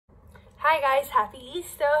Hi guys, happy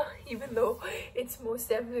Easter, even though it's most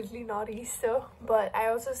definitely not Easter, but I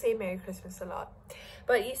also say Merry Christmas a lot.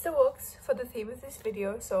 But Easter works for the theme of this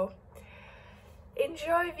video, so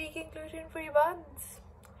enjoy vegan gluten-free buns,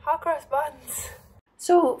 hot cross buns.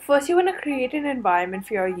 So first you want to create an environment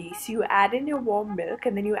for your yeast. You add in your warm milk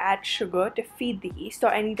and then you add sugar to feed the yeast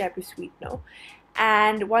or any type of sweetener.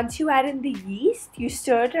 And once you add in the yeast, you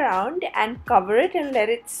stir it around and cover it and let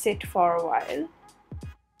it sit for a while.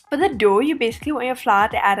 For the dough, you basically want your flour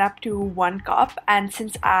to add up to 1 cup, and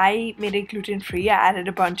since I made it gluten-free, I added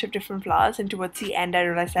a bunch of different flours, and towards the end I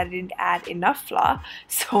realized I didn't add enough flour,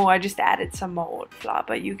 so I just added some more oat flour,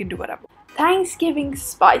 but you can do whatever. Thanksgiving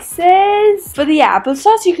spices! For the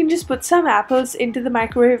applesauce, you can just put some apples into the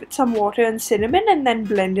microwave with some water and cinnamon and then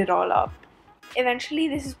blend it all up. Eventually,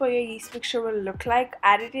 this is what your yeast mixture will look like.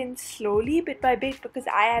 Add it in slowly, bit by bit, because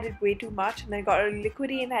I added way too much and then got really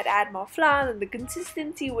liquidy and had to add more flour and the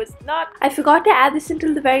consistency was not. I forgot to add this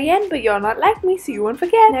until the very end, but you're not like me, so you won't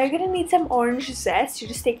forget. Now you're gonna need some orange zest. You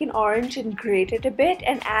just take an orange and grate it a bit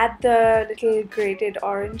and add the little grated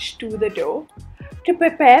orange to the dough. To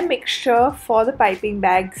prepare mixture for the piping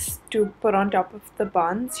bags to put on top of the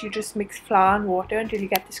buns, you just mix flour and water until you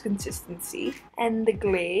get this consistency. And the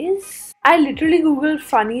glaze, I literally googled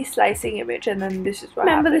funny slicing image and then this is what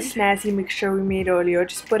happened. Remember the snazzy mixture we made earlier?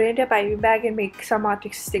 Just put it into a piping bag and make some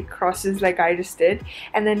artistic crosses like I just did,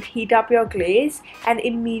 and then heat up your glaze and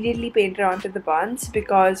immediately paint it onto the buns,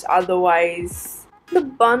 because otherwise the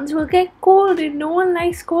buns will get cold and no one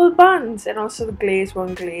likes cold buns, and also the glaze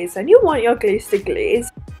won't glaze and you want your glaze to glaze.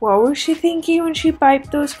 What was she thinking when she piped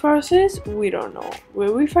those crosses? We don't know.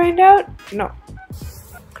 Will we find out? No.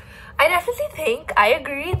 I definitely think, I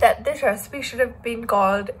agree that this recipe should have been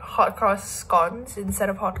called hot cross scones instead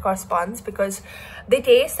of hot cross buns, because they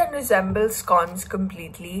taste and resemble scones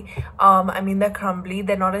completely. I mean, they're crumbly,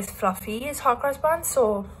 they're not as fluffy as hot cross buns,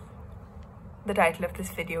 so the title of this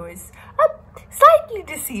video is slightly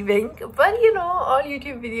deceiving, but you know, all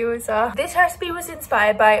YouTube videos are. This recipe was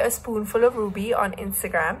inspired by a spoonful of Ruby on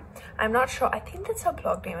Instagram. I'm not sure, I think that's her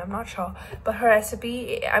blog name, I'm not sure, but her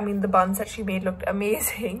recipe, I mean the buns that she made looked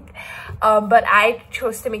amazing. But I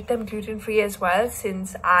chose to make them gluten-free as well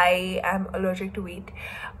since I am allergic to wheat.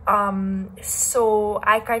 So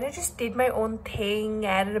I kind of just did my own thing,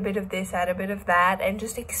 added a bit of this, added a bit of that, and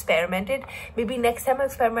just experimented. Maybe next time I'll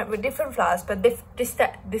experiment with different flours, but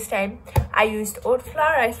this time I used oat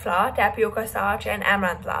flour, rice flour, tapioca starch, and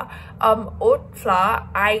amaranth flour. Oat flour,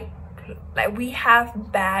 we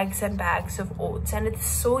have bags and bags of oats, and it's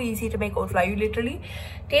so easy to make oat flour. You literally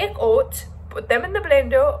take oats, put them in the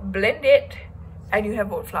blender, blend it, and you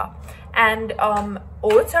have oat flour. And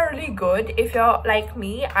oats are really good if you're like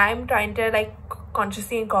me. I'm trying to like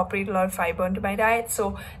consciously incorporate a lot of fiber into my diet,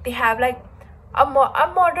 so they have like a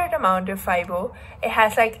moderate amount of fiber. It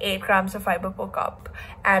has like 8 grams of fiber per cup,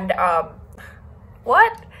 and I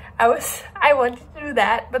wanted to do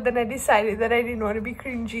that, but then I decided that I didn't want to be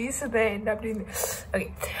cringy, so then I ended up doing this.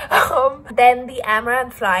 Okay. Then the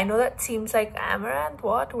amaranth flour, I know that seems like amaranth,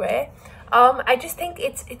 what, where? I just think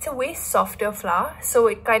it's a way softer flour, so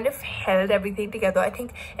it kind of held everything together. I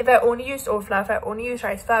think if I only used oat flour, if I only used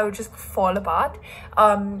rice flour, it would just fall apart.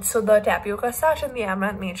 So the tapioca starch and the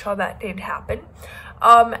amaranth made sure that didn't happen.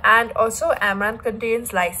 And also amaranth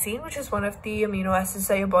contains lysine, which is one of the amino acids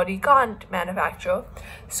that your body can't manufacture.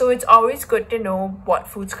 So it's always good to know what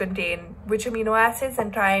foods contain which amino acids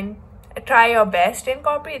and try your best to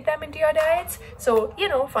incorporate them into your diets. So, you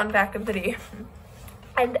know, fun fact of the day.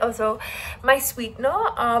 And also my sweetener,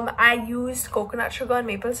 I used coconut sugar and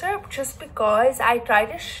maple syrup just because I try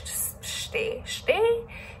to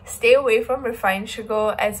stay away from refined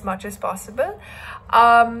sugar as much as possible.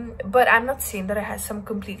 But I'm not saying that it has some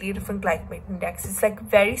completely different glycemic index. It's like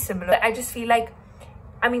very similar. I just feel like,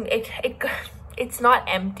 I mean, it's not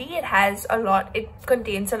empty. It has a lot, it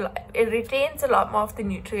contains a lot, it retains a lot more of the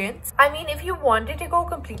nutrients. I mean, if you wanted to go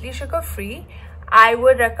completely sugar free, I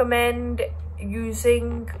would recommend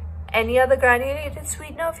using any other granulated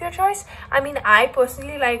sweetener of your choice. I mean, I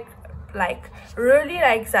personally really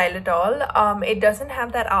like xylitol. It doesn't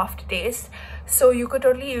have that aftertaste, so you could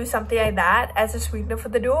totally use something like that as a sweetener for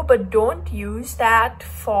the dough, but don't use that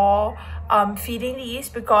for feeding the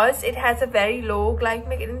yeast because it has a very low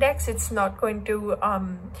glycemic index. It's not going to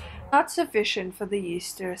not sufficient for the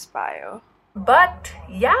yeast to aspire. But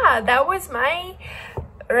yeah, that was my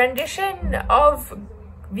rendition of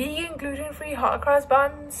vegan gluten-free hot cross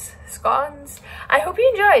buns, scones. I hope you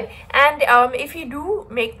enjoyed, and if you do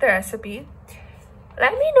make the recipe,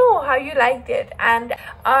 let me know how you liked it, and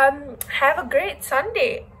have a great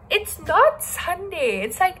Sunday. It's not Sunday,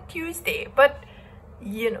 it's like Tuesday, but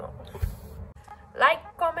you know.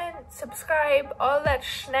 like, comment, subscribe, all that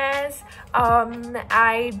schnaz.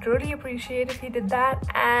 I'd really appreciate if you did that,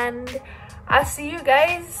 and I'll see you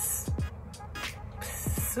guys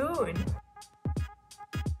soon.